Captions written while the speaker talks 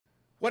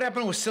What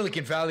happened with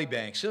Silicon Valley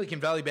Bank? Silicon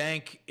Valley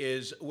Bank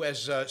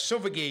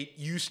Silvergate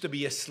used to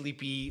be a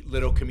sleepy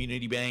little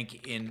community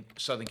bank in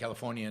Southern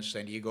California and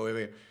San Diego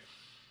area,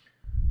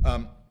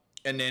 and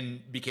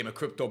then became a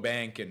crypto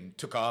bank and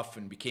took off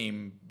and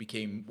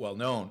became well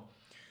known.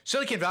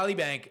 Silicon Valley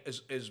Bank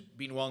has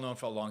been well known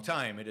for a long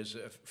time. It is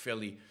a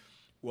fairly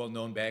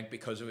well-known bank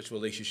because of its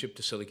relationship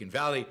to Silicon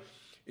Valley.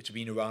 It's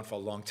been around for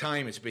a long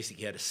time. It's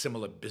basically had a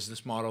similar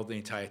business model the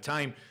entire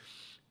time.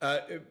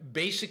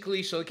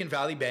 Basically, Silicon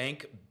Valley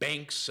Bank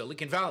banks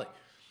Silicon Valley.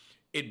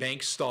 It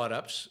banks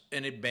startups,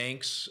 and it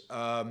banks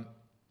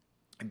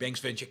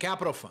venture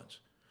capital funds.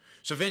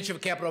 So venture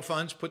capital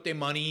funds put their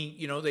money,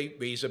 they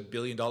raise $1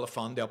 billion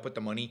fund, they'll put the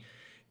money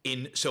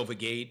in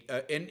Silvergate,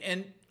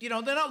 and they're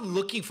not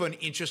looking for an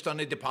interest on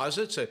the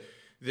deposits.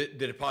 The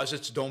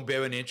deposits don't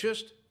bear an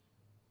interest.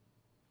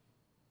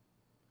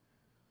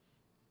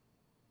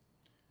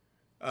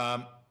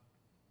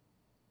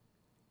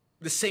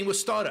 The same with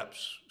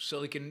startups.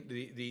 The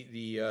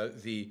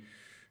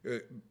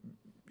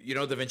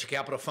venture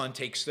capital fund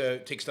takes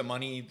the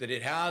money that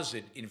it has,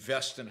 it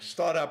invests in a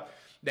startup.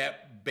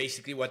 That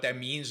basically what that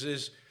means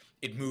is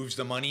it moves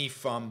the money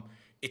from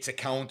its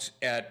account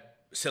at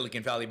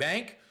Silicon Valley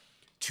Bank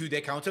to the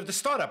account of the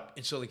startup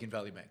in Silicon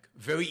Valley Bank.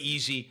 Very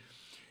easy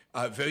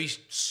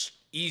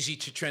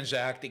to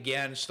transact.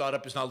 Again,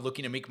 startup is not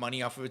looking to make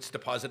money off of its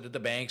deposit at the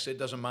bank, so it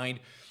doesn't mind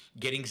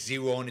getting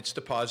zero on its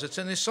deposits.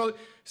 And so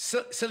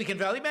Silicon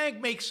Valley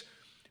Bank makes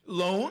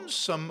loans,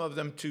 some of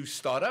them to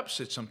startups.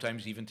 It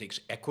sometimes even takes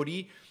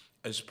equity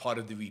as part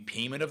of the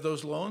repayment of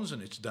those loans,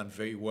 and it's done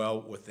very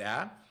well with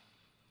that.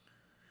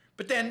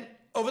 But then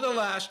over the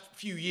last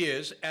few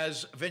years,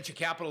 as venture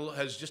capital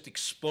has just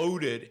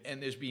exploded and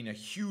there's been a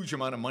huge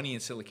amount of money in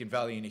Silicon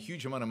Valley and a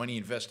huge amount of money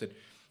invested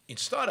in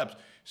startups,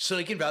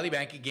 Silicon Valley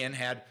Bank again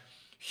had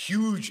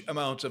huge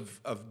amounts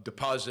of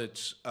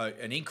deposits,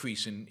 an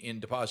increase in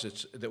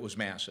deposits that was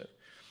massive.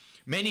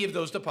 Many of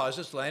those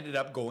deposits landed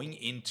up going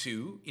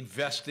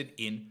invested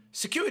in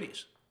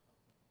securities.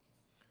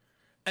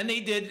 And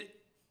they did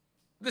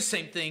the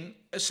same thing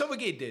as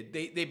Silvergate did.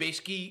 They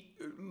basically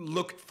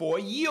looked for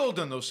yield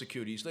on those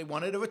securities. They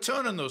wanted a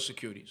return on those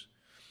securities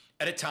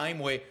at a time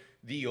where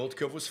the yield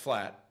curve was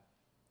flat,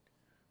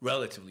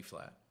 relatively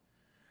flat.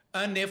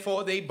 And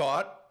therefore, they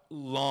bought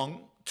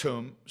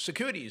long-term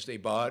securities. They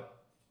bought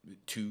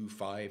 2,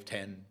 5,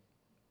 10,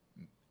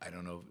 I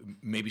don't know,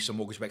 maybe some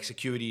mortgage-backed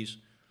securities.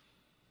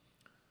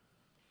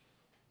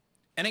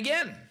 And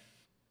again,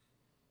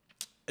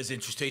 as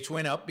interest rates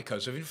went up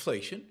because of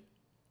inflation,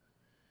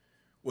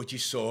 what you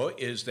saw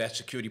is that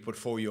security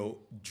portfolio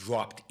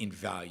dropped in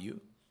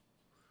value.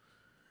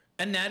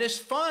 And that is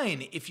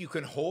fine if you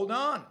can hold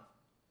on.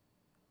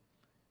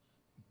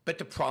 But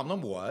the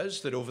problem was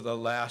that over the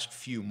last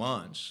few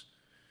months,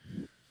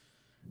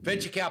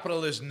 venture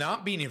capital has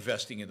not been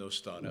investing in those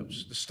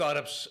startups. The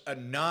startups are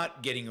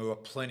not getting a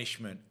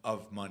replenishment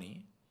of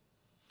money.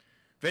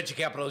 Venture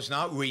capital is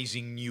not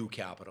raising new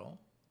capital.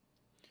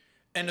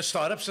 And the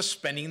startups are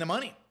spending the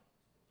money.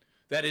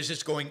 That is,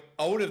 it's going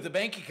out of the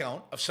bank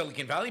account of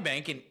Silicon Valley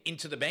Bank and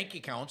into the bank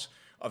accounts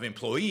of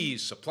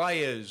employees,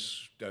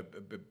 suppliers,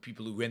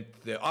 people who rent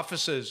their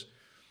offices.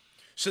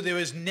 So there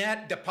is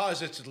net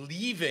deposits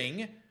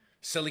leaving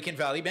Silicon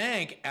Valley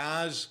Bank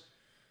as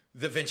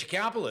the venture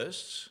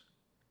capitalists,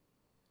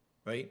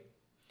 right?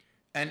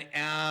 And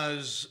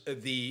as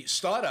the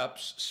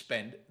startups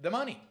spend the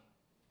money.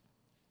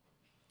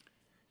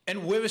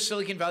 And where is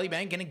Silicon Valley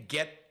Bank going to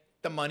get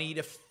the money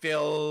to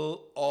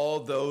fill all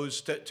those,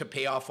 to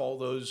pay off all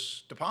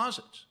those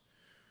deposits?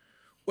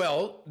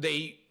 Well,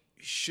 they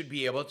should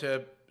be able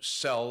to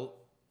sell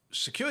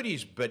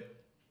securities, but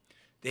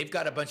they've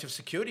got a bunch of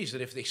securities that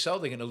if they sell,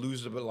 they're going to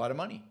lose a lot of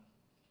money.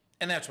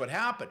 And that's what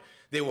happened.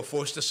 They were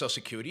forced to sell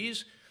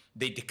securities.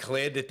 They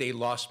declared that they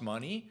lost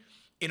money.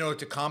 In order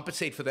to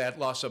compensate for that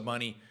loss of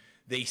money,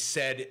 they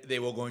said they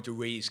were going to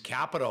raise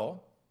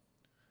capital.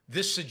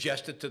 This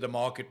suggested to the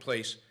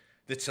marketplace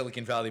that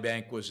Silicon Valley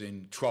Bank was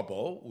in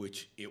trouble,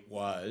 which it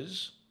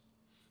was,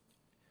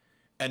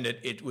 and that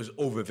it was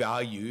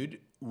overvalued,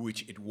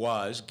 which it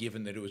was,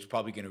 given that it was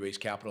probably going to raise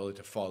capital at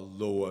a far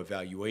lower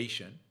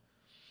valuation.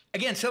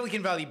 Again,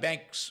 Silicon Valley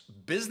Bank's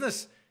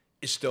business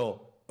is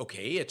still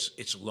okay.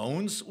 Its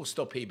loans will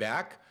still pay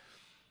back.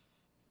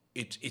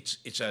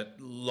 It's a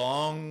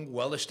long,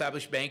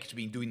 well-established bank. It's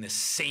been doing the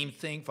same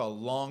thing for a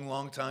long,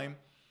 long time.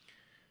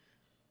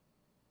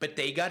 But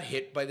they got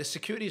hit by the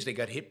securities. They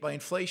got hit by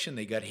inflation.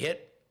 They got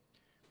hit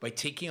by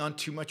taking on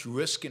too much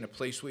risk in a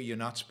place where you're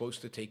not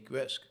supposed to take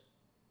risk.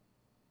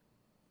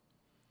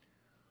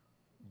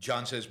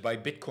 John says, buy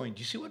Bitcoin. Do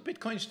you see what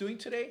Bitcoin's doing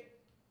today?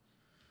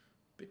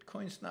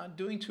 Bitcoin's not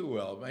doing too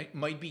well.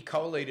 Might be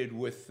correlated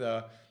with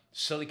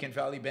Silicon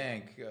Valley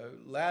Bank.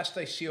 Last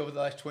I see over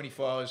the last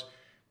 24 hours,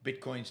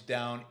 Bitcoin's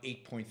down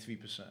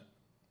 8.3%.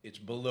 It's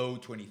below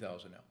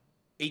 20,000 now.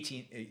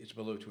 It's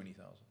below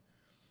 20,000.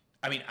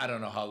 I mean, I don't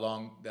know how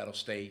long that'll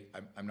stay.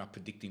 I'm not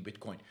predicting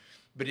Bitcoin.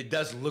 But it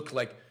does look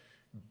like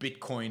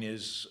Bitcoin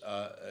is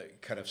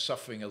kind of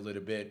suffering a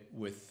little bit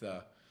with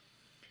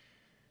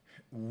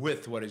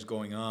with what is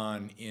going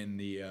on in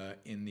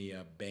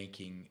the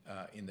banking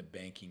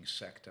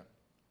sector.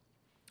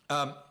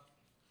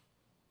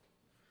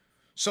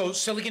 So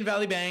Silicon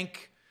Valley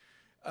Bank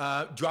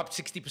dropped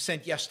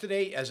 60%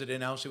 yesterday as it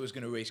announced it was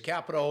going to raise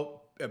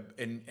capital,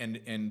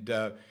 and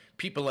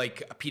people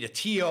like Peter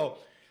Thiel,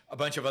 a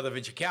bunch of other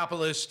venture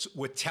capitalists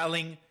were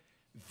telling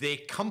their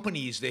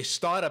companies, their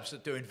startups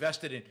that they're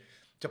invested in,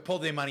 to pull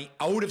their money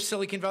out of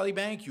Silicon Valley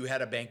Bank. You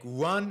had a bank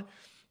run.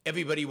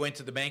 Everybody went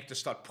to the bank to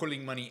start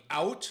pulling money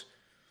out.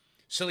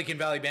 Silicon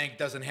Valley Bank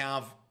doesn't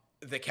have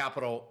the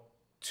capital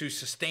to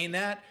sustain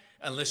that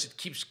unless it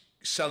keeps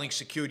selling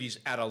securities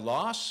at a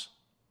loss.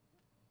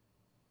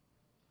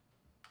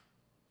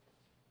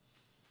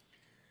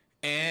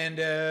 And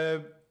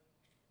it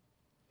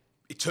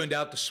turned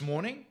out this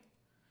morning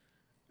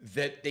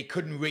that they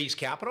couldn't raise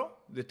capital,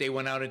 that they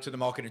went out into the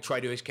market and tried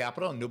to raise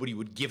capital, and nobody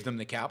would give them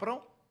the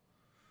capital.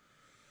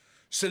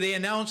 So they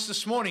announced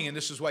this morning, and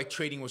this is why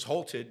trading was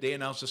halted, they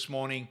announced this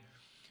morning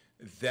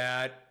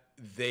that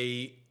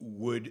they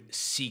would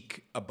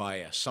seek a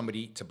buyer,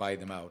 somebody to buy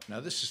them out. Now,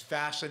 this is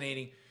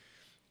fascinating.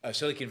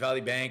 Silicon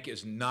Valley Bank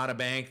is not a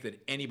bank that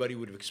anybody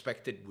would have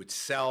expected would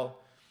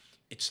sell.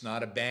 It's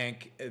not a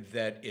bank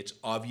that it's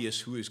obvious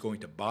who is going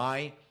to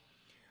buy.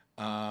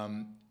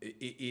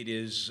 It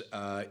is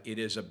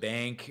a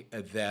bank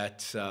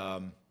that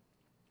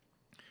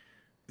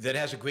that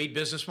has a great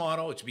business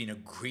model. It's been a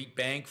great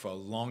bank for a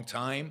long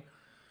time,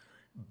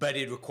 but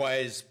it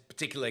requires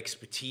particular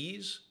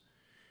expertise.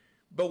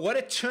 But what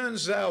it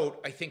turns out,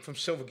 I think, from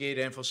Silvergate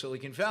and from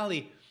Silicon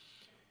Valley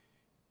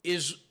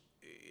is,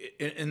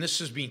 and this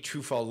has been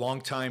true for a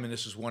long time, and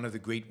this is one of the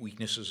great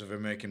weaknesses of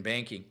American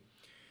banking,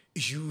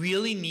 is you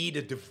really need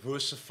a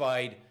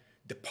diversified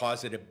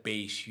depositor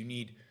base. You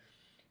need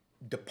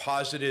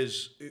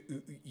depositors,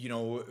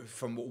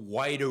 from a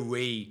wide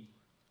array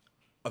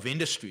of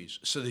industries,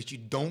 so that you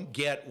don't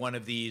get one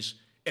of these,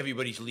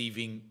 everybody's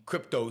leaving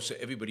crypto, so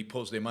everybody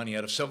pulls their money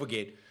out of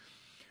Silvergate.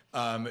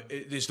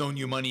 There's no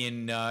new money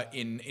in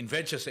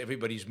ventures, so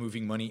everybody's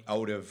moving money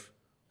out of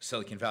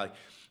Silicon Valley.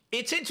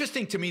 It's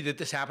interesting to me that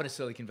this happened at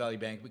Silicon Valley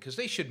Bank because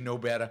they should know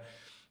better.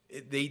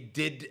 They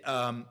did,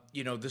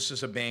 this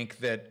is a bank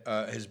that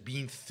has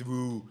been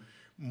through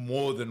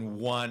more than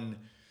one,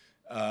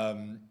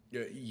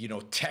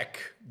 tech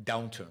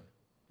downturn.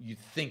 You'd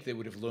think they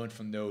would have learned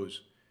from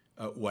those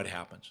what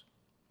happens.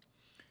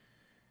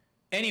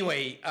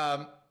 Anyway,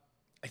 I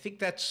think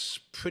that's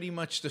pretty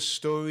much the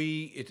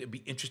story. It'd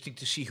be interesting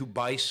to see who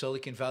buys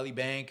Silicon Valley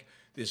Bank.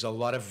 There's a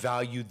lot of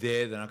value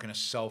there. They're not going to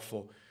sell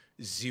for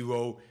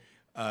zero.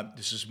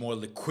 This is more a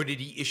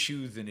liquidity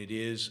issue than it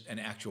is an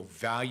actual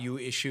value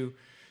issue.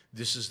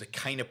 This is the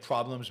kind of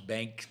problems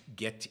banks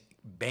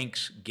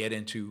get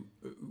into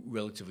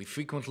relatively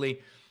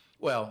frequently.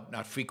 Well,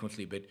 not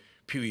frequently, but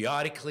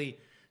periodically,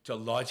 to a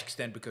large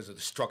extent because of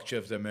the structure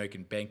of the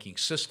American banking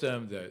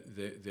system,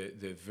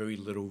 the very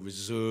little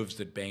reserves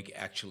that banks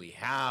actually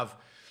have.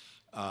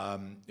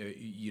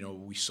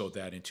 We saw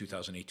that in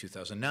 2008,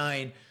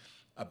 2009.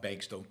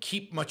 Banks don't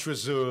keep much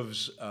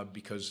reserves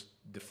because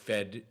the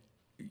Fed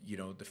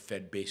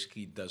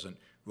basically doesn't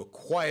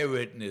require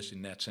it, and is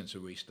in that sense a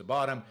race to the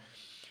bottom.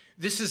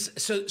 This is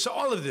so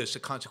all of this,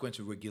 a consequence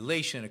of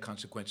regulation, a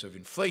consequence of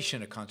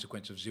inflation, a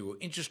consequence of zero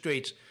interest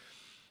rates.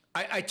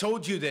 I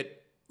told you that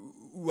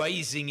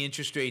rising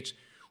interest rates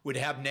would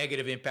have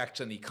negative impacts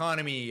on the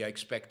economy. I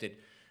expected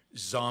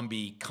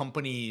zombie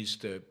companies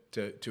to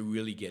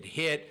really get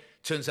hit.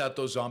 Turns out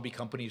those zombie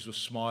companies were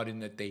smart in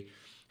that they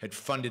had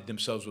funded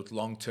themselves with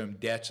long-term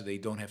debt, so they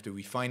don't have to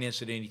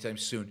refinance it anytime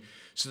soon.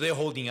 So they're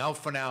holding out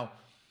for now.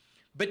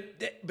 But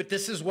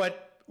this is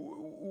what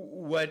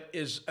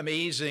is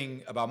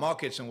amazing about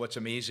markets and what's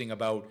amazing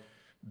about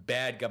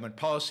bad government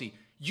policy.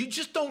 You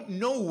just don't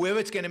know where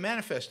it's going to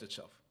manifest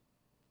itself.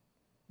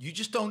 You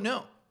just don't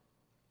know.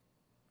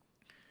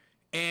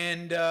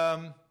 And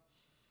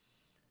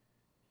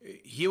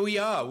here we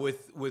are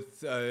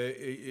with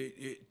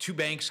two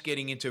banks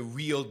getting into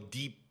real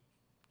deep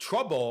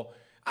trouble.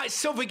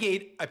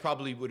 Silvergate, I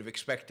probably would have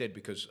expected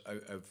because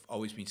I've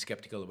always been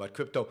skeptical about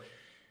crypto,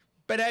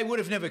 but I would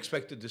have never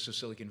expected this of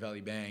Silicon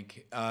Valley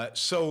Bank.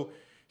 So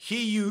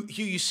here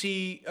you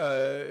see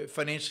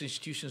financial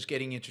institutions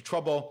getting into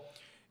trouble,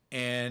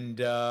 and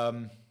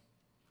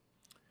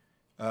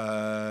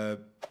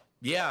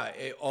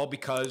all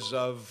because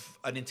of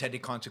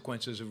unintended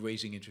consequences of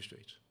raising interest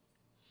rates.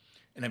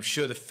 And I'm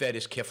sure the Fed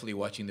is carefully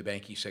watching the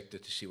banking sector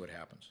to see what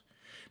happens.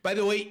 By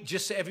the way,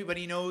 just so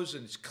everybody knows,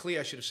 and it's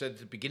clear, I should have said at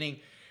the beginning,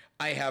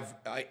 I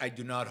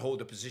do not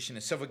hold a position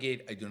in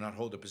Silvergate. I do not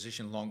hold a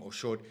position long or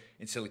short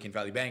in Silicon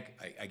Valley Bank.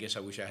 I guess I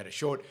wish I had a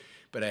short,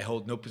 but I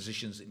hold no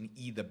positions in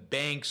either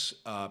banks.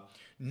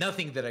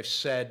 Nothing that I've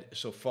said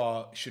so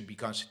far should be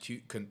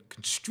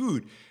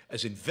construed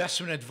as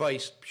investment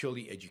advice,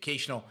 purely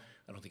educational.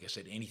 I don't think I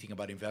said anything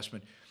about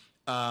investment.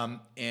 So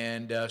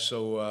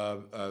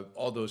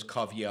all those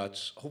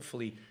caveats,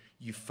 hopefully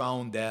you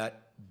found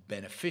that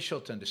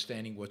beneficial to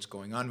understanding what's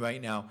going on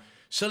right now.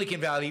 Silicon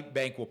Valley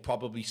Bank will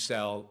probably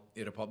sell.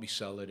 It'll probably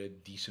sell at a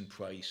decent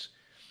price.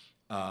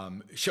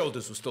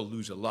 Shareholders will still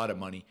lose a lot of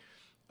money,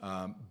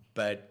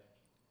 but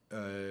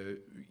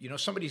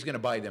somebody's going to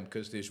buy them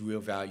because there's real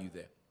value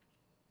there.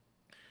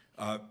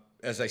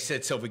 As I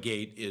said,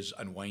 Silvergate is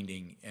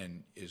unwinding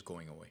and is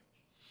going away.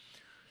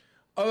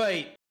 All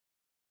right.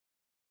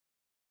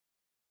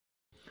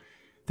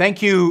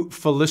 Thank you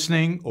for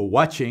listening or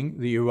watching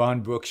the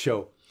Yaron Brook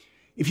Show.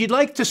 If you'd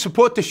like to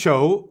support the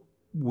show,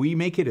 we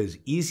make it as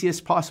easy as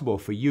possible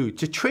for you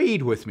to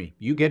trade with me.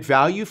 You get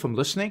value from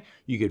listening.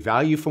 You get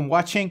value from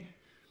watching.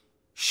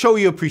 Show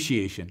your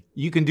appreciation.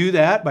 You can do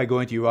that by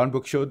going to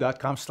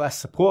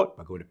yaronbrookshow.com/support,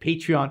 by going to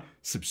Patreon,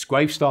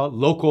 Subscribestar,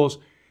 Locals,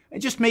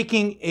 and just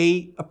making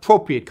a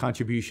appropriate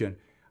contribution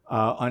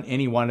on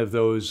any one of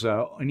those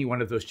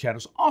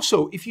channels.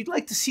 Also, if you'd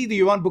like to see the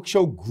Yaron Brook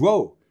Show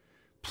grow,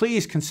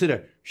 please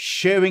consider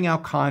sharing our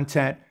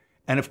content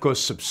and, of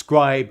course,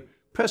 subscribe.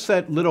 Press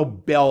that little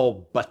bell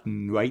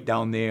button right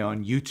down there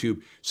on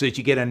YouTube so that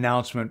you get an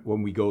announcement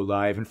when we go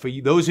live. And for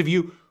those of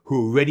you who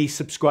are already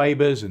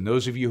subscribers and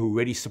those of you who are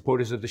already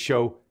supporters of the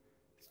show,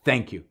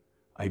 thank you.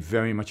 I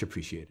very much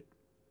appreciate it.